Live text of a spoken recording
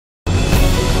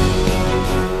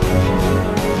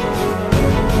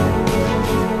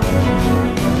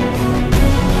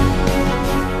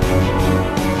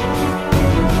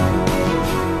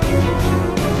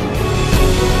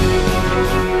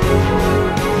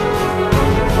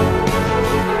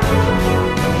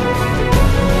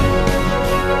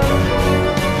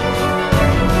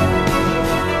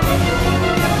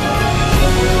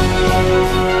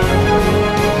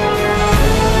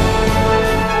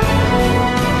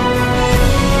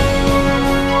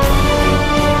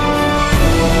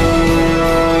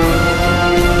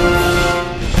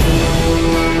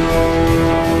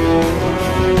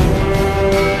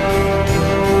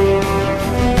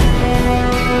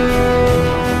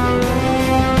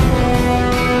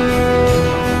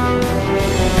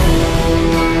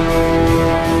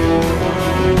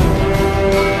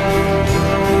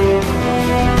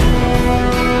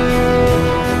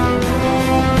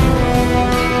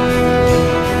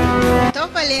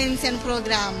toppaleen seen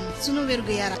programme sunu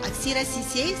wérgu yaram ak Sira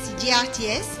Cissé si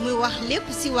GRTS muy wax lépp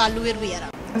si wàllu wérgu yaram.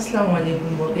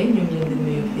 asalaamaaleykum mbokk yi ñu ngi leen di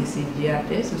nuyu fii si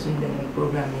GRTS suñu demee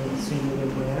programme yi suñu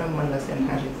wérgu yaram man la seen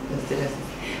xarit Sira Cissé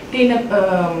tey nag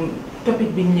topic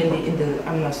bi ñu leen di indil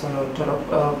am na solo trop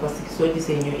parce que soo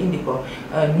gisee ñu indi ko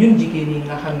ñun jigéen yi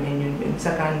nga xam ne ñun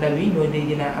sakandam yi ñoo dee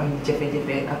dina am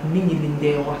jafe-jafe ak nit ñi liñ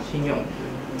dee wax ci ñoom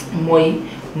mooy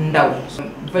ndaw.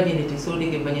 virginity soo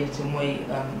déggee virginity mooy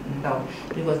ndaw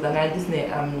because dangaa gis ne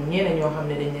ñeneen ñoo xam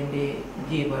ne dañ leen dee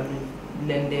jéebal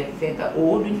leen dee fekka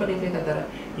duñ fa dee fekka dara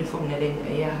ñu foog ne dañ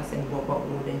yaaxa seen boppa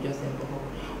dañ jox seen boppa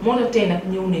moo tax tey nag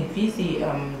ñëw nañ fii si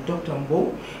docteur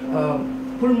Mbow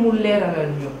pour mu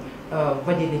leeralal ñu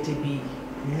virginity bi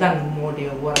lan moo dee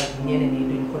waral ñeneen yi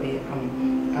duñ ko dee am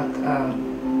ak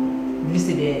li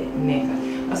si dee nekk.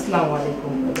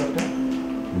 asalaamaaleykum docteur.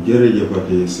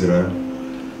 jërëjëfati Sira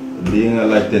lii nga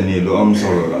laajte nii lu am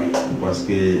solo la parce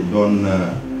que doon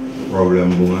na problème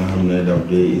bu nga xam ne daf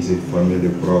dee isi family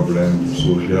problème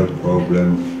social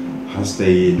problème xaste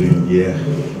yi duñ jeex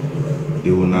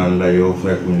diw naan la yow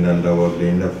fekkuñ la ndaw ak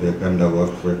dañ la fekk ndaw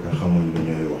ak fekk xamuñ lu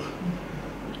ñuy wax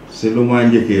si lu ma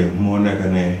njëkkee moo nekk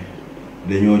ne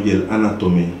dañoo jël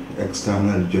anatomie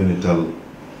external genital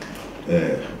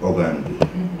organ bi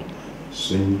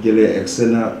suñ jëlee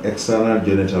external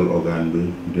genital organ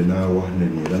bi dinaa wax ne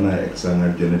nii lanaay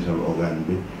external genital organ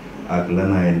bi ak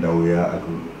lanaay ndaw yaa ak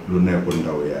lu nekkul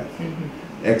ndaw yaa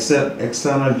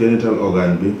external genital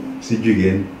organ bi si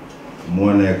jigéen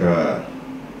moo nekk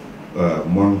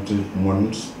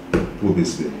mont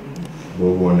pubis bi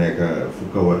booboo nekk fu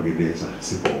kawar gi dee sax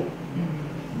si kaw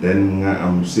den nga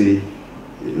am si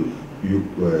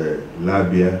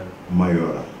labia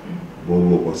majora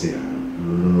booboo ko si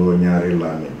loolu ñaari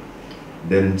laamin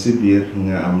den si biir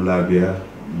nga am labia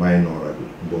minora bi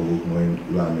boobu mooy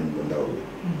laamin bu ndaw bi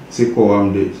si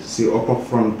kawam di si upper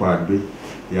front part bi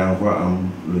yaa ngi fa am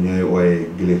lu ñuy ooye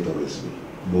clitoris bi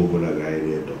boobu la gaa yi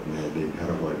dee dog mais dañ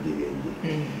xarafaat jigéen ji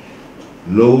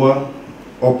lower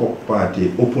upper part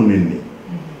yi opening ni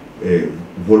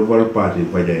vulval part yi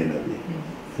vagina bi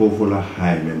foofu la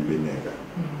hymen bi nekk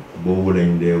boobu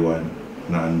lañ dee wan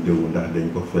naan diw ndax dañ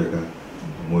ko fekka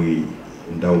muy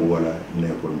ndaw wala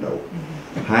nekkul ndaw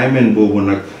hymen boobu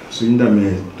nag suñ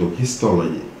demee to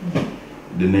histology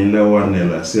dinañ la war ne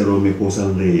la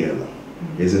seromucosal layer la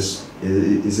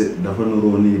dafa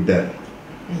naroo ni der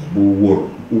bu wóor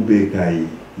ubbeekaay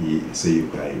yi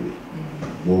sëyukaay bi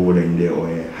boobu lañ dee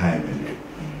ooyee hymen bi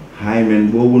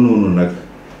hymen boobu noonu nag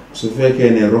su fekkee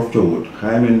ne roftawut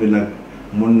hymen bi nag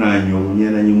mun naa ñëw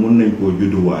ñeena ñi mun nañ koo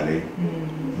judduwaale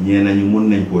ñeena ñi mun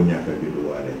nañ koo ñàkk a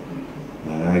judduwaale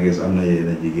nga gis am na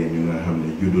yenn jigéen yu nga xam ne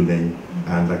juddu nañ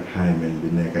ànd ak hymen bi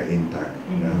nekk intact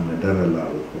nga xam ne dara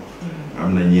laalu ko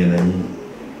am na ñeena ñi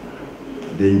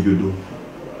dañ juddu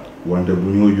wante bu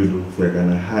ñoo juddu fekk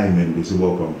na hymen bi si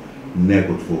boppam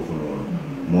nekkut foofu noonu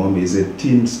moom is a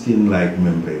thin skin like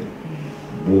membrane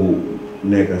bu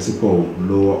nekk si kaw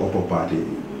lower upper party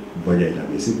vagina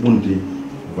bi si bunti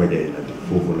vagina bi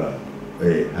foofu la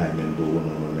hymen boobu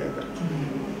noonu nekk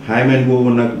hymen boobu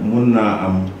nag mun naa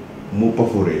am mu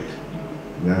perforate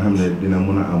nga xam ne dina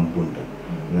mun a am bunta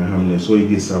nga xam ne sooy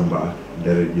gis sa mbaax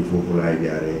deret ji foofu laay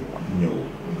jaaree ñëw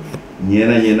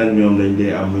ñeena ñi nag ñoom dañ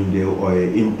dee am luñ dee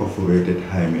ooye imperforated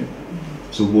hymen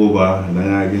su boobaa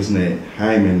dangaa gis ne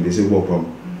hymen bi si boppam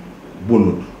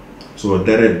bunut soo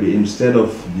deret bi instead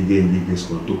of jigéen ji gis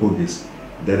ko du ko gis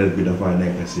deret bi dafa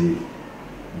nekk si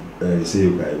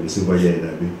sëyukaay bi si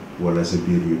vagina bi wala si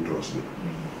biir uterus bi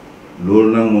loolu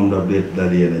nag moom daf dee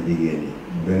dal yenn jigéen yi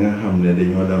ba nga xam ne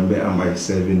dañoo dem ba am ay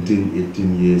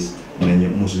 17-18 years ne ñu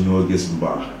mosu ñoo gis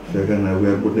mbaax fekk na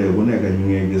weer bu dee bu nekk ñu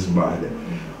ngi gis mbaax de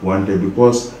wante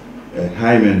because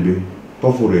hymen bi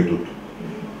perforatut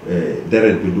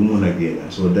deret bi du mun a génn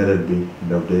soo deret bi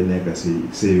daf day nekk si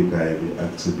sëyukaay bi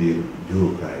ak si biir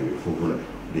jurukaay bi foofu la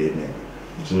dee nekk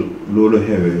so loolu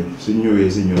xewee su ñëwee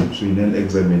si ñun suñ leen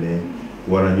examiner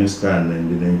wala ñu scan nañ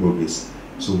dinañ ko gis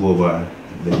su boobaa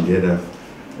dañ dee def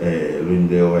luñ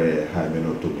dee wooye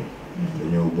hymenotomy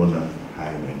dañoo bon a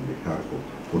hymen bi xaar ko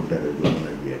pour deret bi mun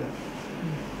a génn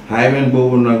hymen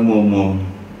boobu nag moom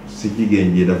si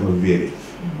jigéen ji dafa véré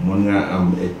mun nga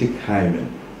am thick hymen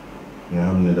nga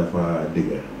xam ne dafa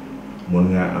digga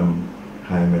mun nga am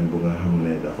hymen bu nga xam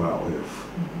ne dafa oyof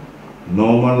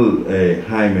normal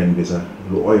hymen bi sax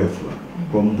lu oyof la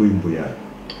comme buy mbuyaay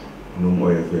nu mu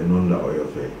oyofee noonu la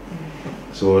oyofee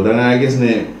so dangaa gis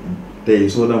ne tey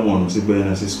soo demoon si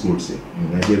benn si school si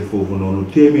nga jël foofu noonu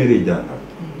téeméeri jàngal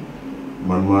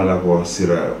man maa la ko wax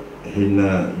Sira xëy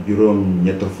na juróom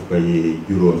ñett fukka yi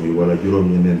juróom yi wala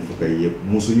juróom ñeneen fukka yi yëpp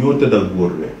musu ñoo tëdd ak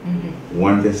góor de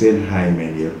wante seen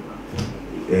hymen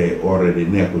yëpp already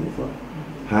nekkuñ fa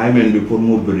hymen bi pour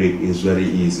mu break is very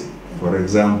easy. For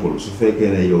example su fekkee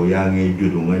ne yow yaa ngay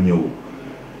juddu nga ñëw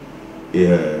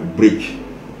bridge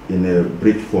in a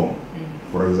bridge form.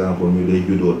 For example ñu dee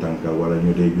juddoo tànka wala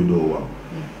ñu dee juddoo wam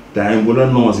time bu la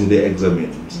noosi de examine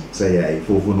sa yaay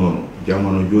foofu noonu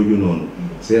jamono jooju noonu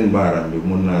seen baaraam bi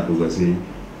mun naa dugga si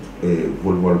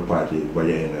vulval party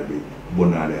vagina bi bu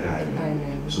naale hymen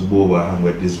su boobaa xam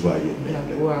nga dysvagin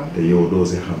te yow doo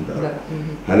si xam dara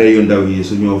xale yu ndaw yi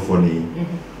su ñoo fon yi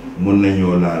mun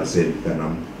nañoo laal seen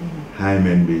kanam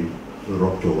hymen bi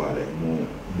roccowaale mu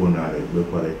bu naale ba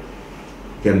pare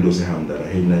kenn du si xam dara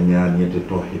xëy na ñaar ñetti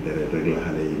tooxi deret rek la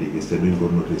xale yi di gis te duñ ko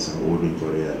notice sax woo duñ ko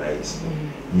réalise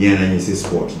ñeena ñi si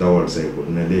sport dawal saykut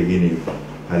ne léegi nii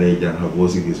xale yi jànq boo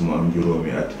si gis mu am juróomi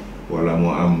at wala mu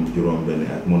am juróom benn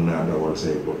at mun naa dawal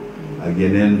saykut ak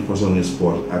yeneen façon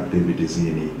sport activités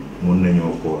yi nii mun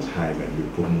nañoo cause hymen bi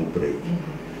pour mu break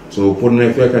so pour ne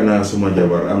fekk naa suma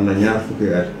jabar am na ñaar fukki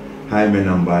at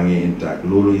hymenam baa ngi intact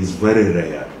loolu is very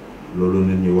rare loolu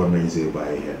nit ñi war nañ see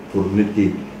bàyyi xel pour nit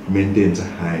ki maintain sa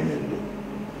hymen bi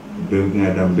ba nga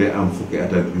dem ba am fukki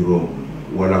at ak juróom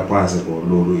wala passé ko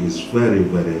loolu is very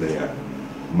very rare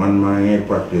man maa ngi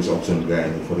practice option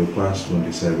gynae for the past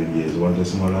 27 years wante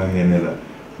suma la waxee ne la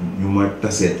ñu ma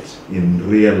taseet in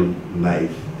real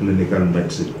life clinical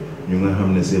medicine ñu nga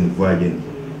xam ne seen vagin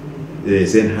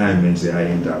seen hymen si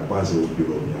ay intact passé wu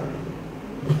juróom ñaar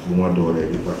bu ma dooree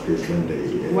di practice ban day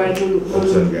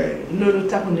option gynae loolu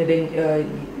taxu ne dañ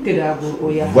tëddaabu o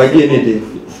yaa virginity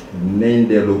nañ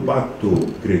dellu back to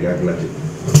Greek ak Latin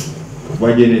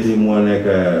virginity moo nekk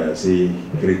si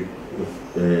Greek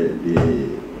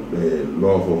the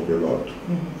love of the Lord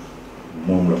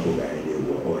moom la ko gars yi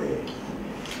di ooyee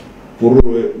pour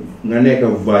nga nekk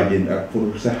virgin ak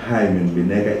pour sa hymen bi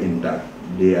nekk intact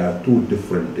they are two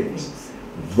different things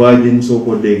virgin soo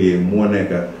ko déggee moo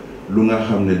nekk lu nga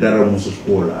xam ne dara musul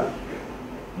koo laal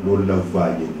loolu la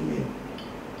virgin mean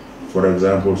for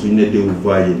example suñ ne diw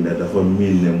virgin la dafa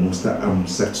mean ne musta am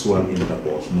sexual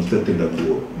intercourse musta tëdd ak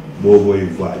góor boobooy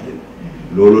virgin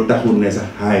loolu taxul ne sa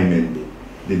hymen bi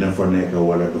dina fa nekk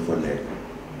wala du fa nekk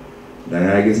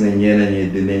dangaa gis ne ñeneen ñi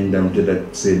dinañ dem tëdd ak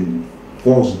seen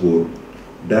force góor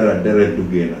dara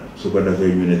duggee na su ko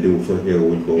defee ñu ne diw fekkee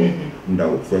wuñ ko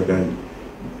ndaw fekka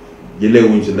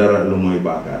jëlewuñ si dara lu mooy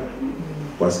baakaar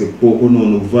parce que kooku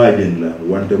noonu virgin la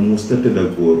wante musta tëdd ak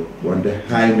góor wante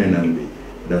hymenam bi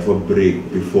dafa break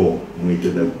before muy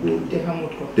tëdd ak góor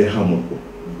te xamut ko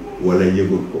wala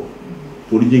yëgut ko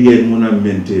pour jigéen mun a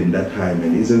maintain that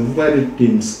hymen is a very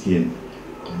thin skin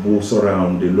bu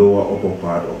surround the lower upper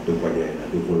part of the vagina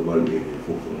the vulval area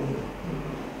foofu noonu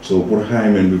so pour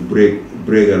hymen bi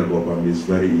breakal boppam is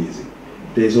very easy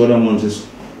te soo demoon si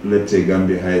let's say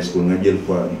Gambia high school nga jël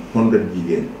fa 100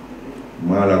 jigéen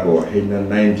maa la ko wax xëy na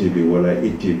 90 bi wala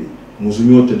 80 bi musu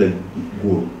ñoo tëdd ak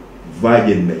góor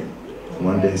virgin lañ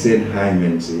wante seen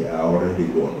hymen si are already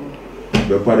gone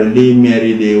ba pare lii maire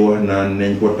yi di wax naan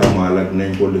nañ ko tamaal ak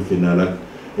nañ ko lifinal ak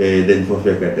dañ fa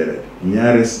fekk deret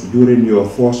ñaari during your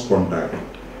first contact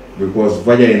because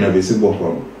vagina bi si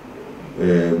boppam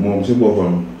moom si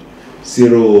boppam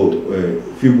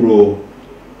fibro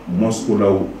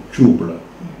muscular tube la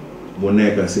bu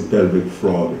nekk si pelvic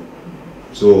floor bi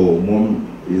so moom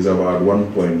is about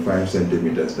 1.5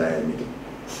 centimeters diameter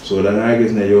so da ngaa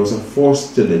gis ne yow sa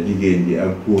force tëdd jigéen ji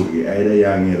ak góor gi ay da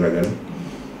yaa ngi ragal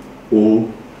o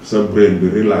sa brain bi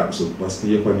relax parce que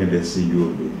yëpp a ngi des si jour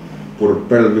bi pour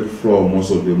pelvic floor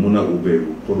muscle bi mun a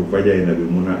ubbeeku pour vagina bi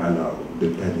mun a allow the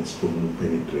penis pour mu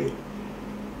penetrate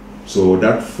so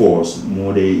that force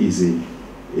moo dee easy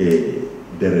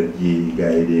deret yi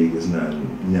gars yi dee gis naan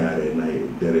ñaare nay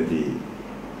deret yi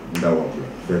ndawam la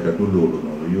fekk du loolu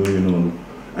noonu yooyu noonu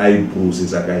ay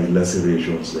bruises ak ay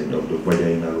lacerations lañ of the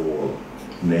vaginal wall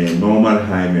ne normal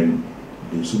hymen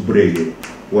bi su breakee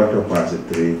warta passé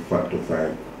 3 to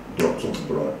 5 drops of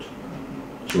blood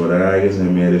so dangaa gis ne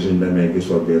mais suñ demee gis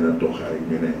fa benn toxaay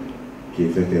ñu ne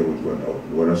kii fekkee wuñ ko ndaw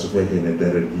wala su fekkee ne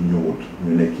deret yi ñëwut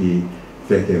ñu ne kii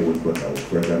fekkee wuñ ko ndaw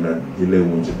fekk na jëlee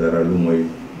wuñ si dara lu mooy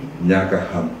ñàkk a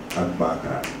xam ak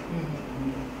baakaar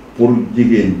pour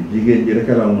jigéen ji rek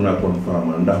la mun a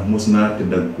confirmer ndax mus naa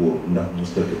tëdd ak góor ndax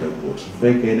musta tëdd ak góor su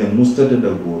fekkee ne musta tëdd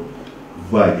ak góor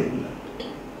virgin la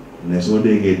ne soo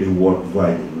déggee di woot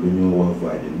virgin lu ñu wax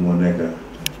virgin moo nekk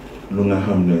lu nga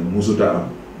xam ne musuta am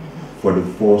for the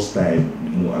first time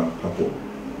mu am happen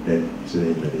then si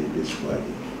lañ la dee gis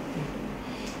virgin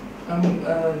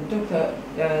docteur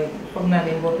foog naa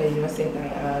ne mbokk yi ma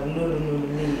seetaan loolu noonu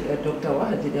li docteur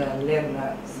wax dina leer na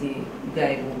si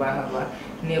gaay bu baax a baax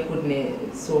nekkul ne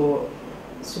soo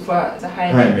su fa sa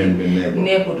hymen bi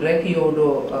nekkut rek yow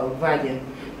doo vagin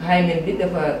hymen bi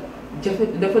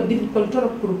dafa difficult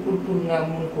trop pour nga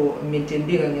mun ko maintain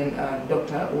dégg ngeen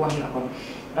docteur wax na ko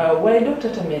waaye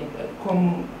docteur tamit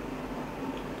comme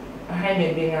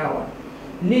hymen bi nga wax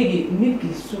léegi nit ki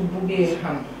su buggee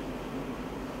xam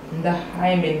ndax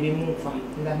hymen bi mu fa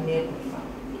ndax nekkut fa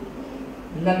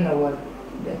lan la war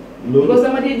def because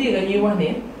dama dee dégg ñuy wax ne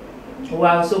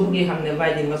waaw soo buggee xam ne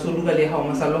vagin nga soo dugalee xaw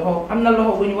ma sa loxo am na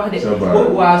loxo bu ñu wax de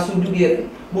waaw su duggee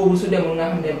boobu su demul nga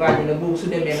xam ne vagin la boobu su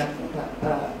demee nag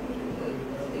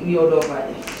yow doo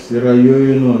vagin sira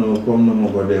yooyu noonu comme na ma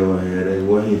ko dee waxee rek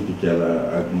waxi picca la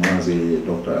ak maasi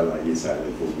docteur Alhaji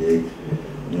Salifou Jeeg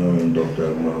ñooñu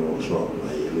docteur Mamo Sow na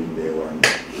luñ dee wax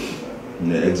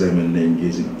ne examen nañ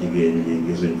gis jigéen ji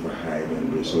gisuñ fa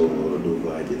hymen bi soo du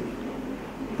vagin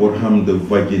pour xam the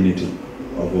virginity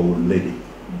of a lady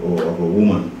or of a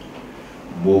woman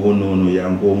boobu noonu yaa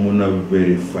ngi ko mun a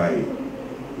verify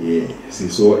si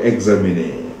soo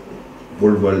examiner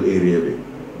vulval area bi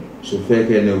su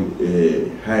fekkee ne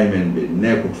hymen bi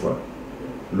nekkut fa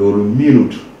loolu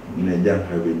miinut ne jànq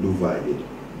bi du vagin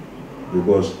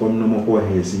because comme na ma ko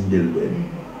waxee si njëlbeen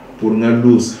pour nga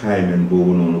lose hymen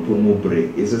boobu noonu pour mu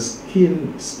break is a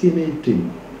skinny thing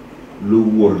lu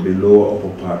wóor di lower upper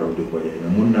part of the body nga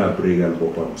mun naa breakal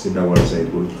boppam si dawal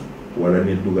cycle wala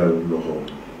nit dugal loxo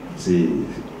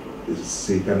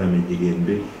si kanami jigéen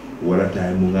bi wala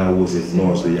taay mu ngaa wasit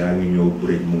noos yaa ngi ñëw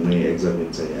break mu ngay examine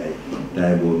sa yaay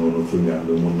taay boo noonu fi nga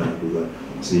bi mun naa dugal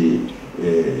si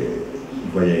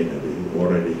vagina bi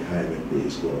already hymen bi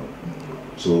is gone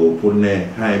so pour ne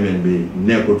hymen bi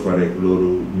nekkut fa rek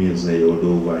loolu means ne yow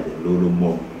doo vagin loolu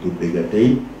moom du dëgga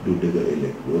tey du dëgga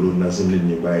ëllëg loolu na si nit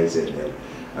ñi bàyyi seen xel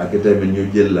ak tamit ñu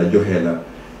jël la joxe la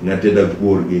nga tëdd ak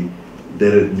góor gi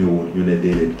deret ñëwul ñu ne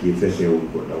déedéet kii fekkeewul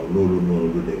ko daw loolu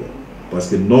noonu du dëgga parce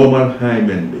que normal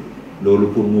hymen bi loolu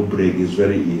pour mu break is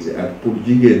very easy ak pour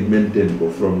jigéen maintain ko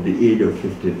from the age of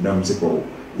 15 dam si kaw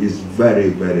is very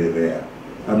very rare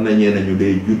am na ñenn ñu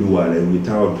dee judduwaale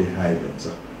without the hymen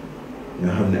sax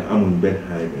nga xam ne amuñ benn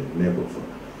hymen nekkul fa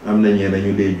am na ñenn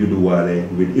ñu dee judduwaale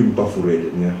with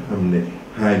imperforated nga xam ne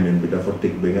hymen bi dafa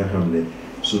tëg ba nga xam ne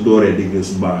su dooree di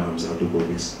gis mbaaxam sax du ko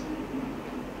gis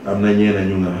am na ñenn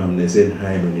ñu nga xam ne seen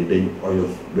hymen yi dañ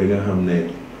oyof ba nga xam ne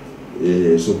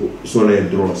su solee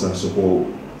droit sax su ko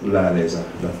laalee sax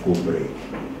daf ko break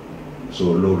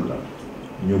so loolu la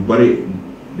ñu bari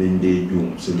dañ dee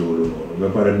juum si loolu noonu ba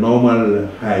pare normal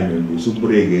hymen bi su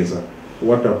breakee sax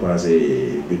water passé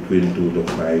between 2 to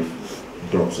 5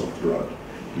 drops of blood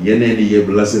yeneen yi yëpp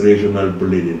lacerational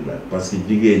bleeding la parce que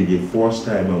jigéen ji first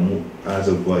time mu as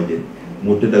a virgin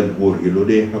mu tëdd ak góor gi lu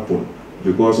dee happen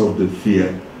because of the fear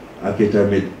ak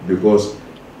tamit because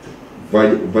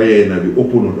vagina bi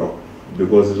openut up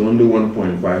because it's only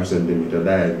 1.5 centimeter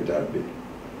diameter bi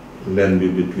length bi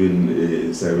between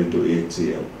 7 to 8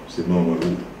 cm si normal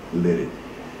lady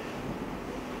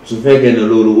su fekkee ne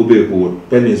loolu ubbeeku wut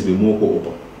penis bi moo ko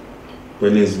ëppa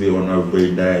penis bi on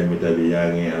average diameter bi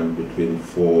yaa ngi am between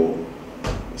 4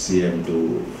 cm to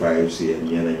 5 cm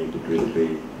ñeneen ñi between 3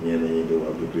 ñeneen ñi di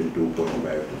wax between 2.5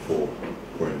 to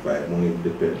 4.5 mu ngi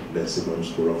depend des si ban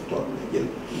school of thought nga jël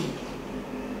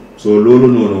so loolu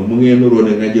noonu mu ngee nuroo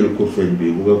ne nga jël kurfeñ bi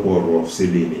bu nga koo roof si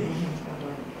lii nii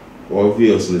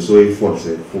obviously sooy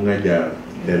forcé fu nga jaar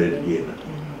deret génn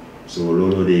so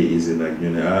loolu dee easy nag ñu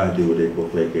ne diw de ko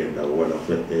fekkee ndaw wala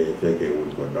fekkee wuñ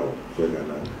ko ndaw fekk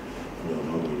na ñoom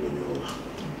xamuñ lu ñu wax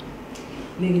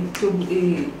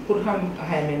léegi pour xam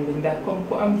hymen bi ndax comme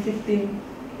ku am 15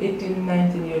 18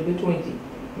 19 years ba 20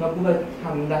 nga bëgg a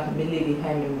xam ndax ba léegi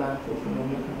hymen baa foofu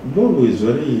noonu boobu is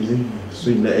very easy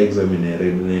suñ la examiner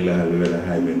rek dinañ la xam whether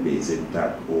hymen bi is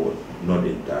intact or not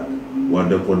intact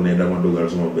wante pour ne dama dugal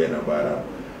suma benn baaraam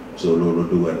so loolu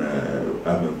dugal na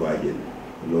amee vagin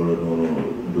loolu noonu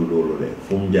du loolu de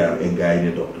fu mu jaar gars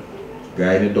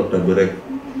yi ni docteur bi rek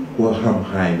koo xam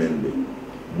hymen bi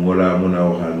moo laa mun a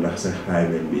waxal ndax sa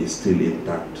hymen bi is still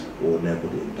intact or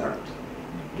nekkut intact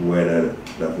whether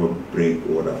dafa break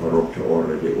or dafa rupture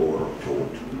already or rupture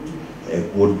wut et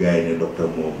good gars yi ne docteur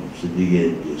moom su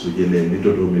jigéen ji su jëlee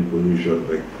litotomy position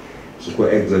rek su ko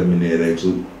examiner rek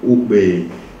su ubbee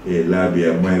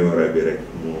labia mayora bi rek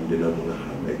moom dina mun a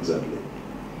xam exactly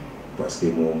parce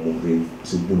que moom mu ngi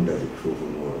si bunta bi foofu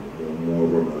moo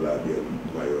rono labia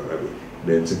mayora bi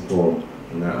den si kaw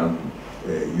nga am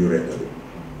urètre bi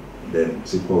den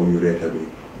si kaw urètre bi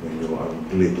nga ñëw am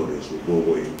clitoris bi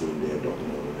booboo yi buñ dee dox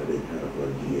noonu ne dañ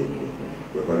xarafal jigéen ñi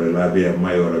ba pare labia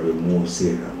mayora bi moo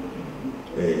seexa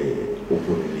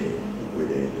opportunité bi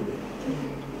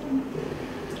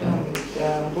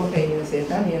boo xëy ñu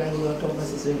seetaan yéen a ngi doon topp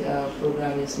si suñ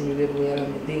programme yi suñu wérgu yaram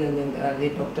bi dégg ngeen li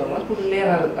docteur wax pour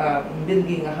leeral mbir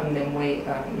gi nga xam ne mooy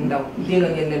ndaw dégg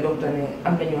ngeen ne docteur ne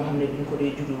am na ñoo xam ne duñ ko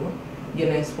dee juddoo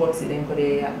yeneen sports yi dañ ko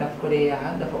dee daf ko dee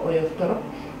yaaxa dafa oyof torop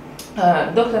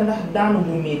docteur ndax daanu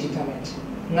bu métti tamit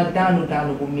nga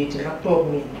daanu bu métti nga toog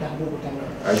ni ndax boobu tamit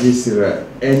Aji Sira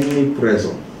any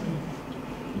pressure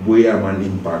buy am an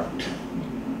impact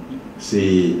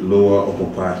si lower upper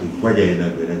party vagina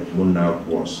bi rek mun naa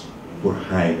cause pour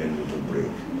hymen bi mu break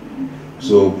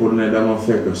so pour ne dama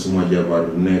fekk suma jabar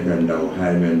nekk ndaw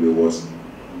hymen bi was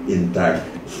intact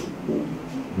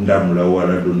ndam la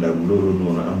wala du ndam loolu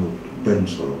noonu amul benn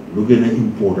solo lu gën a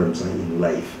important sax in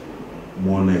life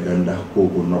moo nekk ndax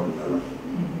kooku nopp na la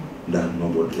ndax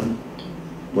nobbut la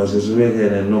parce que su fekkee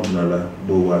ne nopp na la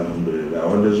boobu alhamdulilah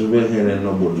wante su fekkee ne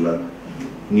nobbut la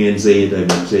ngeen sëy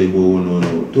tamit sëy boobu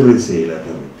noonu turi sëy la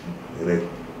tamit rek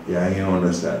yaa ngi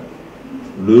understand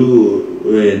lu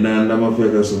naan dama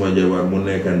fekk suma jabar mu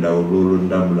nekk ndaw loolu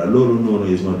ndam la loolu noonu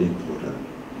is not important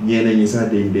ñeneen ñi sax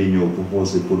dañ dee ñëw pour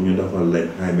forcer pour ñu defal leen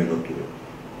hymenoctomy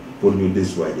pour ñu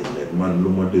dissuader leen man lu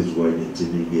ma dissuader ci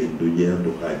liggéey du jeex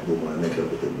du xaaj bu ma nekk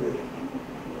bitim réew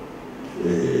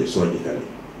surgically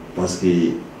parce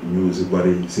que ñu si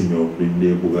bari si ñoom duñ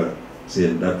dee bugg a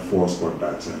seen that force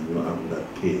contact sax ñu am that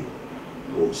pain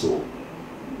also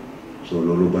so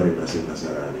loolu bari na si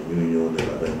nasaraan yi ñuy ñëw ne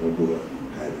la dañ ma bugg a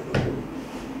hymenoctomy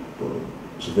pour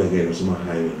su fekkee ne suma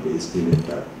hymen bi still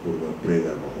intact pour nga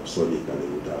prégal ma ko surgically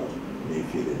without me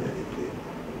feeling any pain.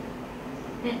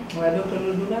 waaye docteur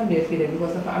loolu du la mbee fii de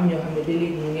because dafa am ñoo xam ne ba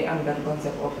léegi ñu ngi am that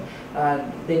concept of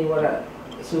dañ war a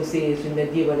soo see suñ la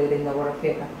jébalee dañ la war a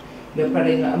fekka ba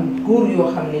pare nga am góor yoo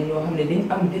xam ne ñoo xam ne dañ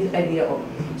am this idea of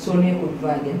soo nekkul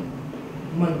virgin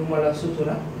man du ma la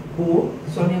sutura boo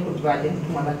soo nekkul virgin du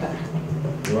ma la takk.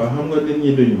 waaw xam nga nit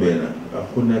ñi duñ benn ak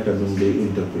ku nekk nu mu day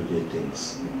interpréter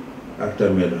things ak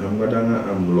tamit xam nga da nga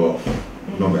am love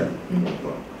nobel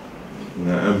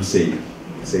nga am sëy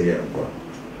am quoi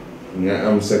nga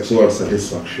am sexual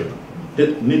satisfaction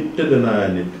nit tëdd naa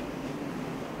nit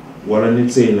wala nit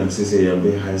sëy nag si sëyam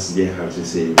bi xas jeexal si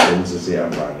sëy bi comme si sëy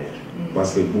am bànneex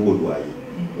parce que bëggul waa ji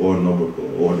oo nobut ko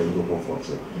oo dañ ko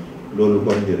forcé loolu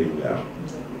ban njëriñ la am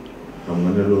xam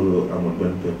nga ne loolu amul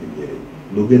ban pepp njëriñ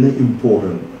lu gën a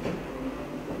important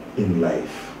in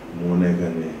life moo nekk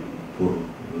ne pour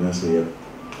nga sëy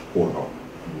koo xam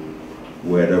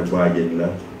whether virgin la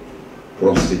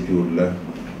prostitute la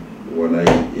wala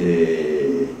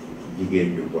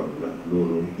jigéen ñu bon la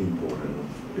loolu important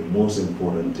the most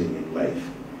important thing in life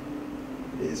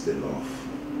is the love.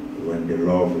 When the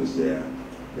love is there,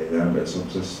 they have a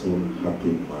successful,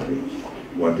 happy marriage.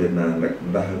 Wante naa nag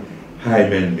ndax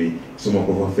hymen bi su ma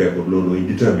ko fa fekkut loolu ay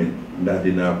determine ndax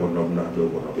dinaa ko nopp ndax doo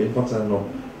ko nopp in fact sax nopp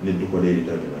nit du ko dee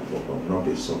determine ak boppam nopp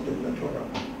is something natural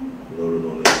loolu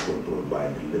noonu is controlled by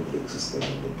the limbic system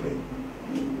of the brain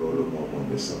loolu moom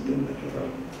is something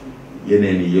natural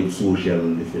yeneen yi yëpp social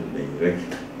lifin nañ rek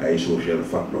ay social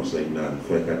factors lañ naan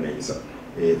fekka nañ sax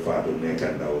faatu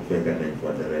nekka ndaw fekka nañ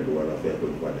fa deret wala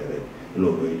fekkuñ fa deret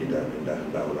loolu ay determine ndax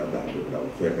ndaw la ndax du ndaw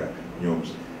fekka ñoom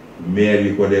maire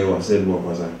yi ko dee wax seen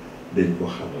boppa sax dañ ko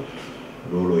xamal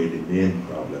loolooy the main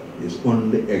problem is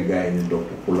only a guy ni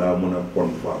docteur pour la mën a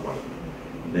confirmal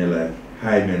ne la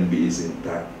hymen bi is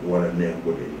intact wala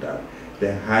nekkul intact te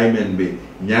hymen bi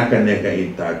ñaaka nekk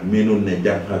intact menul ne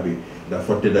jànqa bi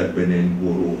dafa tëdd ak beneen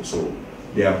góor so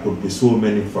there could be so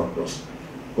many factors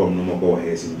comme nu ma ko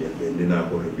waxee si njëlbeen dinaa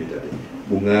ko répété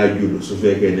bu ngaa judd su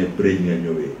fekkee ne préj nga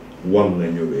ñëwee wam nga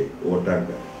ñëwee au tànk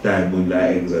time buñ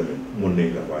laa examen mun nañ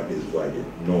nga faa disvoyé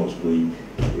noos buy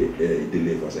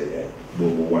deliver sa yaay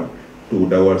boobu 1 2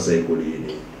 dawal cycle yi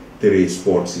nii 3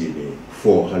 sports yi nii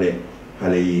 4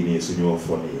 xale yi nii suñoo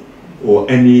fon yi or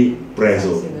any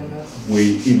pressure buy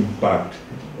impact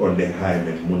on the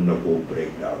hymen mun na koo break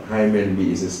down hymen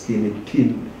bi is a skinny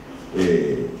thin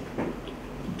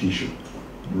tissue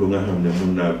lu nga xam ne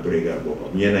mun naa breakal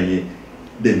boppam ñeneen ñi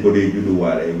dañ ko dee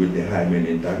judduwaale with the hymen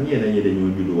intact ñeneen ñi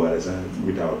dañoo judduwaale sax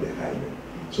without the hymen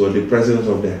so the presence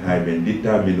of the hymen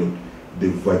determines the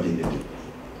virginity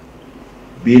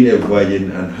being a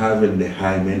virgin and having the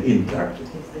hymen intact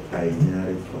ay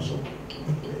ñaari façon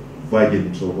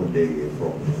virgin soo ko déggee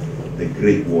from the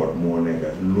Greek word moo nekk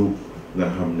lu nga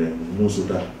xam ne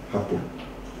musuta happen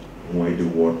mooy the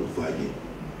word virgin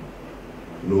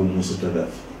loo musuta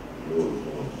def loolu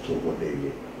moom soo ko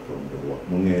déggee from the word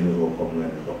mu ngeen ni ko comme nga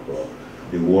ne docteur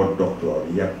the word doctor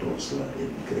iatros la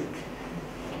in Greek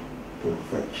pour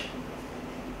faj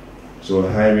so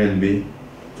hymen bi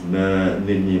na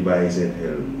nit ñi bàyyi seen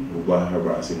xel bu baax a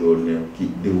baax si loolu ne ki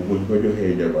diw buñ ko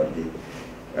joxee jabar ji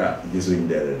gisuñ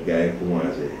deret gars yi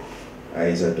commencé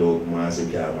ay sa toog maa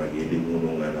si jaama gi di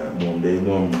munu nga naa moom day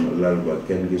moom lal ba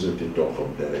kenn gisuti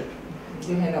toqam deret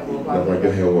dafa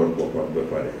joxe woon boppam ba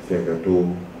pare fekk too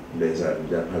ndeysaan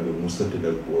jànq bi mu sëtt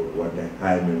ak góor wante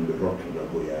hymen bi rott na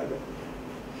bu yàgga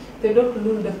te docteur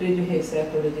loolu daf lay joxe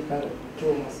psychological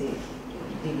trauma si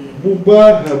jigéen bu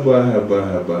baax a baax a baax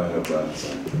a baax a baax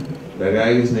sax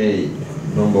dangaa gis ne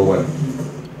number one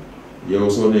yow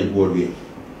soo ne góor gi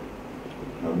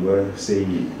xam nga sëy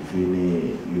yi fii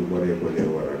nii yu baree ko dee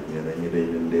waral ñeneen ñi dañ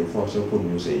leen dee force pour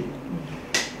ñu sëy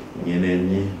ñeneen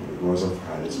ñi because of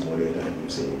xaalis moo dee tax ñu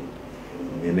sëy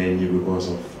ñeneen ñi because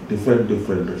of different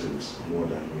reasons moo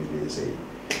tax ñu dee sëy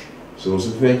so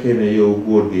su fekkee ne yow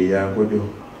góor gi yaa ko jox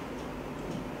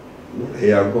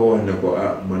yaa ko wax ne ko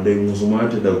ah man de musuma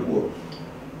tëdd ak góor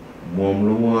moom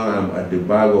lu mu am at the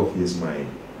back of his mind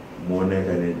moo nekk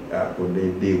ne ah kon de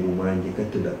déegu maa njëkk a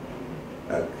tëdd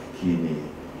ak kii nii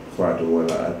Fatou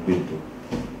wala ak Bintu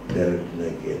deret dina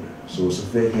génn so su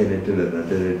fekkee ne tëdd na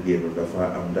deret génn dafa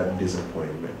am that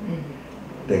disappointment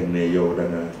teg ne yow da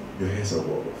nga joxe sa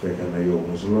bopp fekk na yow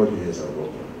mosuloo joxe sa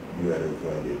bopp you are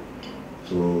invalid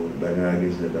so da ngaa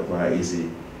gis ne dafa isi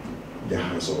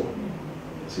jaxasoo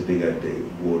si diggante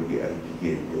góor gi ak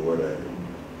jigéen ñi wala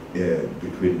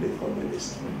between the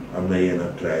families am na yenn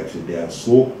tribes they are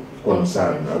so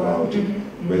concerned about it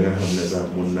ba nga xam ne sax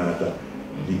mun naa tax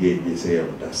jigéen ji sëyam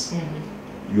tas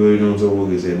yooyu noonu soo ko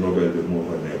gisee Nobel bi moo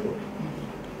fa nekkoon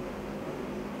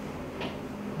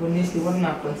bu nit ki war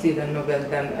naa consider Nobel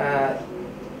than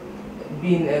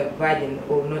being a virgin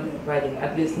or not a virgin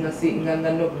at least nga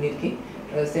nob nit ki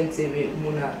seen bi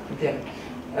mun a dem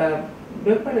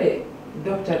ba pare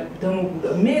docteur dama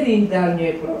mairie yi daal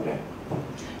ñooy problème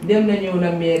dem na ñëw na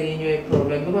mairie yi ñooy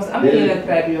problème because am na yeneen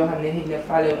tribe yoo xam ne xëy na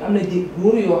faalew am na ji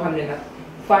góor yoo xam ne nag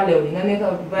faalew ni nga nekk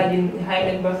virgin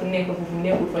hymen ba fu nekk foofu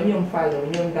nekkul fa ñoom faalew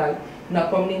ñoom daal na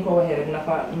comme ni nga ko waxee rek na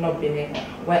fa nob bi nekk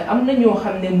waaye am na ñoo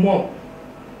xam ne moom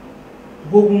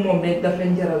boobu moom de daf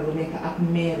leen jaral lu nekk ak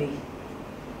mairie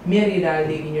yi daal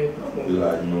léegi ñooy problème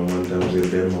laaj moom man tam si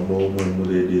dem ma boobu mooy mu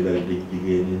dee di la dig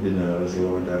jigéen ñi dina la si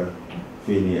wax dara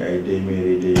fii nii ay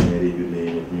téeméeri junne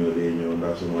nit ñoo dee ñëw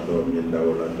ndax suma doom ñi ndaw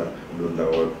la ndax du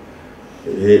ndawal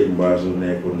mbaa su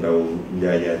nekku ndaw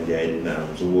njaajaan njaay dina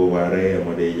am su boobaa reyee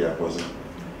ma dee jàppo sax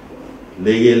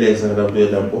léegi-léeg sax daf dee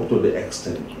dem up to the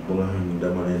extent bu nga xam ne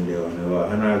dama leen dee wax ne waaw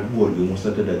xanaa góor gi mu sa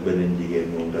tëdd ak beneen jigéen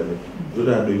moom tamit lu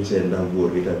tax duñ seen ndax góor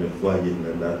gi tamit voisine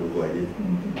la ndax du voisine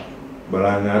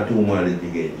balaa ngaa tuumaale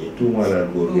jigéen ñi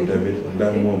tuumaalaat góor gi tamit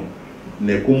ndax moom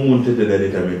ne ku mu munti tëddali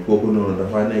tamit kooku noonu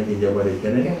dafa nekk jabari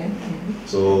keneen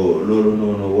so loolu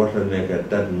noonu warta nekk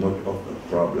that much of a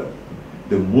problem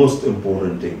the most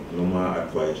important thing lu ma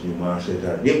advice ñu ma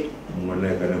seetaan yëpp mu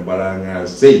nekk ne balaa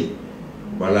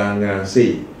ngaa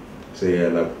sëy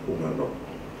sëyal ak ku nga nopp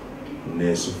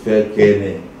ne su fekkee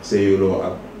ne sëyuloo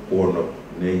ak koo nopp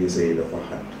léegi sëy dafa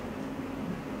xat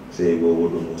sëy boobu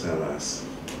du musalaas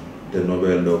te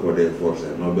Nobel doo ko dee forcé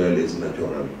Nobel is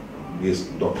natural gis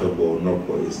docteur boobu nopp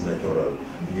ko is natural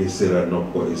gis sëra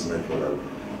nopp ko is natural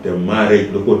te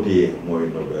marriage lu ko téye mooy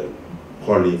Nobel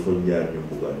xol yi fu jaar ñu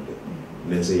buggante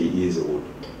ne sëy easy wut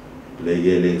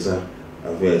léegi-léegi sax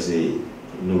affaire si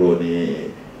nuroo ni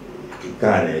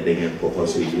kaane da ngeen ko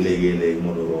fas yi léegi-léegi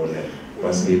mënuloo leen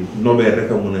parce que Nobel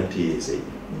rek a mun a téye sëy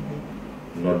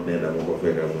not ne dama ko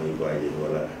fekka muy virgin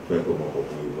wala fekkuma ko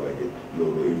muy virgin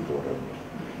loolu important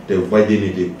te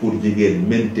virginité pour jigéen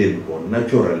maintain ko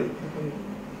naturally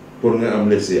pour nga am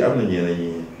let's say am na ñeneen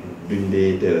ñi duñ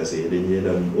dee terrassé dañuy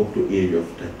dem up to age of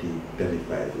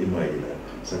 35 imagine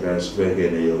saka su fekkee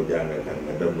ne yow jàngakat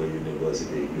nga dem nga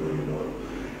université yooyu noonu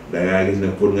dangaa gis ne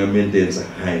pour nga maintain sa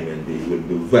hymen bi will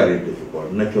be very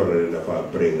difficult naturally dafa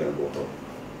prégal boppam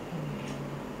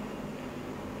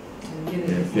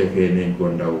fekkee nañ ko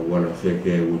ndaw wala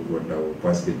fekkee wuñ ko ndaw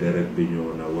parce que deret bi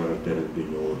ñëw na wala deret bi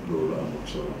ñëw loolu amul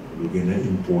solo lu gën a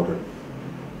important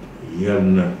yal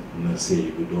na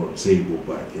sëy bi doon sëy bu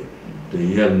barke te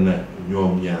yal na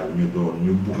ñoom ñaar ñu doon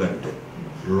ñu buggante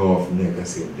loof nekk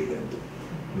seen diggante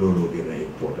loolu gën a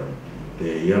important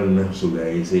te yal na su gaa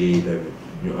yi sëy tamit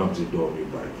ñu am si doom yu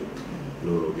barke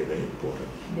loolu gën a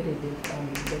important.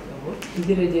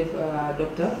 jërëjëf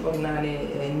docteur foog naa ne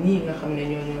ñii nga xam ne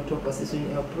ñoo topp si suñu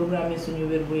programme yi suñu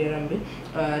wér bu yaram bi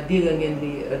dégg ngeen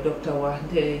di docteur wax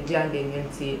te jàngee ngeen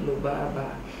si lu baax a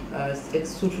baax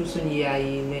surtout suñu yaay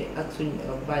yi ne ak suñu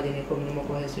bàjjani comme ni ma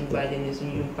ko waxee suñu bàjjani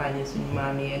suñu yumpaañ yi suñu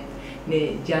maam yi ne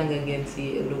jàng ngeen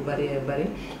si lu bari bari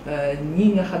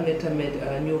ñii nga xam ne tamit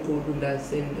ñoo ko dundal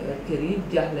seen kër yi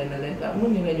jaaxle na leen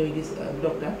mun nga ñoo gis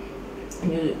docteur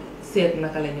ñu seet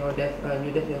naka la ñoo def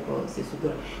ñu defee ko si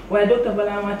sutura waaye docteur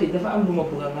balaa maa tëj dafa am lu ma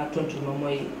bëgg nga tontu ma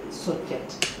mooy soccet.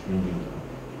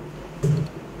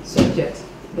 soccet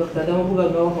docteur dama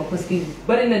bëgg nga wax ma parce que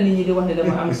bari na nit ñi di wax ne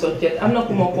dama am soccet am na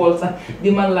ku ma xool sax di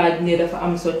ma laaj ne dafa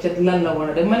am soccet lan la war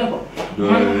a def ma ne ko.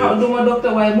 man du ma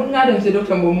docteur waaye mun naa dem si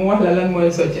docteur boobu mu wax la lan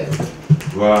mooy soccet.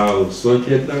 waaw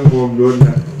soccet nag moom doon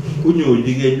na ku ñëw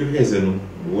jigéen ñu xeesanu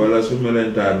wala su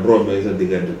melentaan rombee sa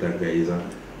diggante tànk yi sax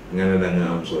nga ne da nga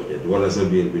am soccet wala sa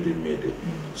biir bi di métti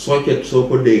soccet soo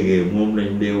ko déggee moom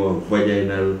lañ dee wax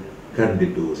vaginal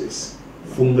candidiasis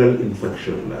fungal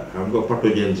infection la xam nga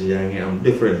pathogens yaa ngi am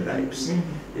different types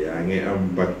yaa ngi am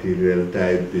bacterial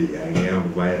type bi yaa ngi am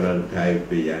viral type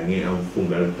bi yaa ngi am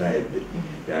fungal type bi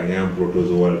yaa ngi am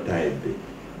protozoal type bi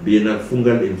bii nag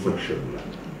fungal infection la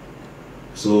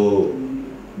so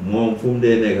moom fu mu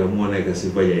dee nekk moo nekk si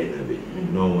vagina bi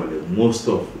normally most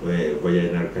of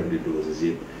vaginal candidiasis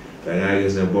yi da ngaa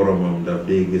gis ne boromam daf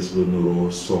dee gis lu nuroo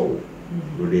soow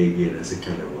lu dee génn si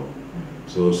kanamam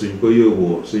so suñ ko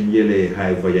yóbboo suñ jëlee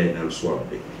high vaginal swab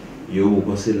bi yóbbu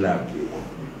ko si lab bi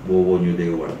boobu ñu dee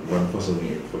wan façon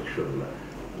infection la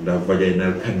ndax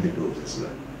vaginal candidiasis la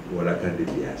wala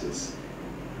candidiasis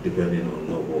depending on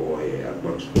noo ko ooyee ak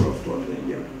ban school of thought lañ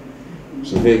jël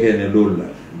su fekkee ne loolu la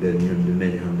then ñun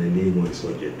dinañ xam ne lii mooy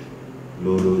soccet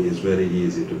loolu is very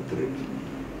easy to treat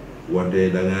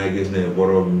wante da ngaa gis ne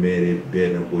borom mairie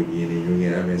benn boñ yi ni ñu ngi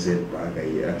amee seen paaka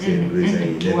yi ak seen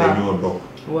raisin yi ne dañoo dog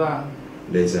waaw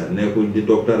ndeysaan nekkuñ di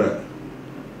dog dara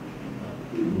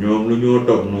ñoom lu ñoo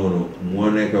dog noonu moo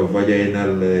nekk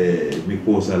vaginal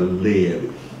mucosal layer bi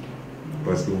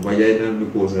parce que vaginal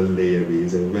mucosal layer bi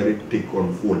is a very thick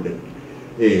on folded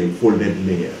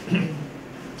layer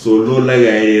so loolu la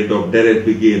gaa yi dog deret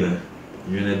bi génn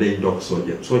ñu ne dañ dog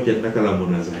soccet soccet naka la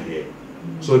mun a saxee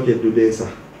soccet du dee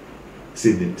sax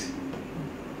si nit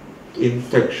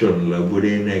infection la bu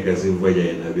dee nekk si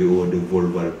vagina bi or the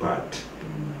vulval part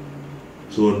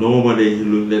so normally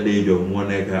lu la dee jox moo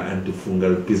nekk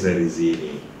antifungal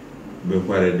pisarizine ba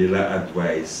pare di la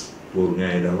advice pour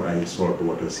ngay def ay salt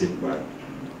water sit bath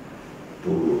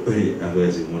pour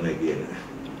affaire si mun a génn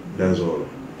that's all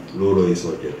loolooy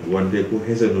soccet wante ku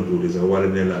xesanu tuuti sax wala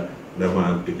ne la dama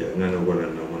am picca nga ne ko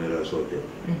lan na mu ne la soccet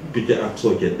picca ak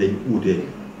soccet dañ uute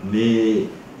ni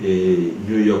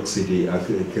New York City ak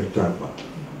Kirtamba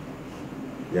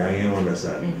yaa ngi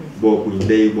understand bokkuñ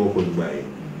ndey bokkuñ bàyyi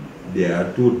there are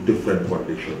two different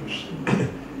conditions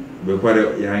ba pare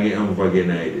yaa ngi am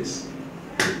vaginitis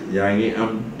yaa ngi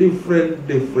am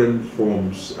different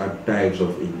forms and types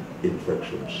of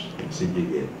infections si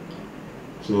jigéen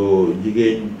so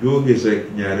jigéen joo gis rek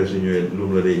ñaari suñu lu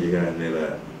mu la dee jigaan ne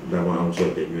la dama am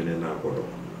soccet ñu ne naa ko dog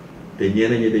te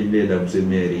ñeneen ñi dañ dee dem si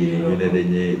maire yi ñu ne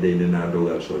dañ ne naa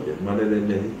dogal soccet ma ne leen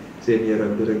ne seen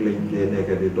yaram bi rek lañ dee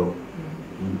nekk di dog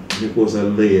ñu ko sa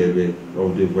layer bi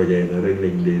of the vagina rek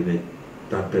lañ dee ne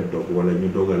tàppet dog wala ñu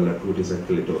dogal la tuuti sa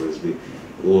clitoris bi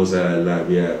o sa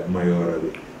labia mayora bi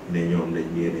ne ñoom lañ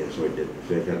génnee soccet bi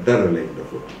fekk dara lañ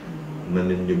dafa na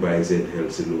nit ñu bàyyi seen xel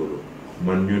si loolu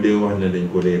man ñu dee wax ne dañ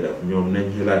ko dee def ñoom nañ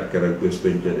xalaat keroog bés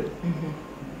penc de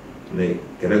ne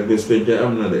keroog bés penc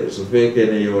am na de su fekkee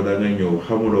ne yow da nga ñëw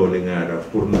xamuloo li nga def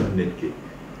pour nax nit ki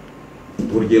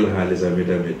pour jël xaalisam yi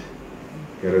tamit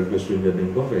keroog bés penc dañ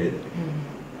ko fay de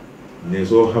ne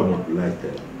soo xamut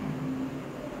laajte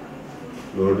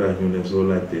loolu tax ñu ne soo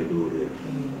laajtee doo réer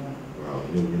waaw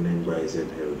ñun ñu nañ bàyyi seen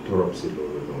xel torop si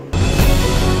loolu noonu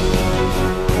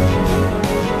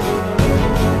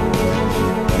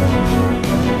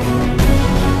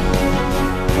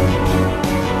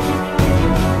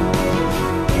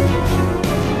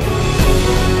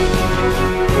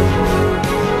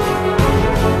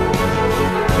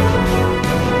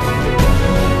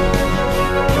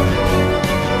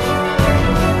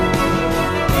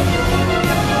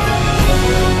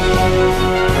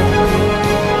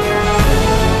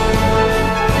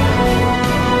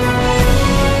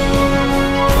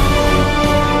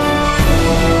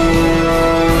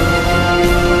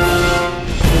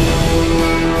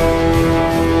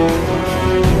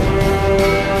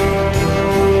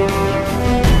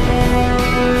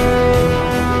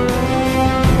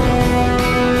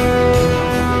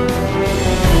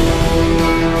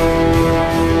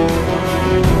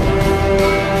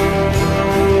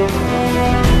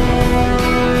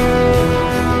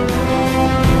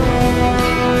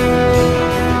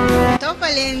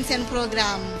seen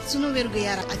programme sunu wérgu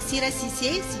yaram ak Sira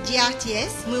Cissé ci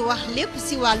GRTS muy wax lépp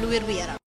ci wàllu wérgu yaram.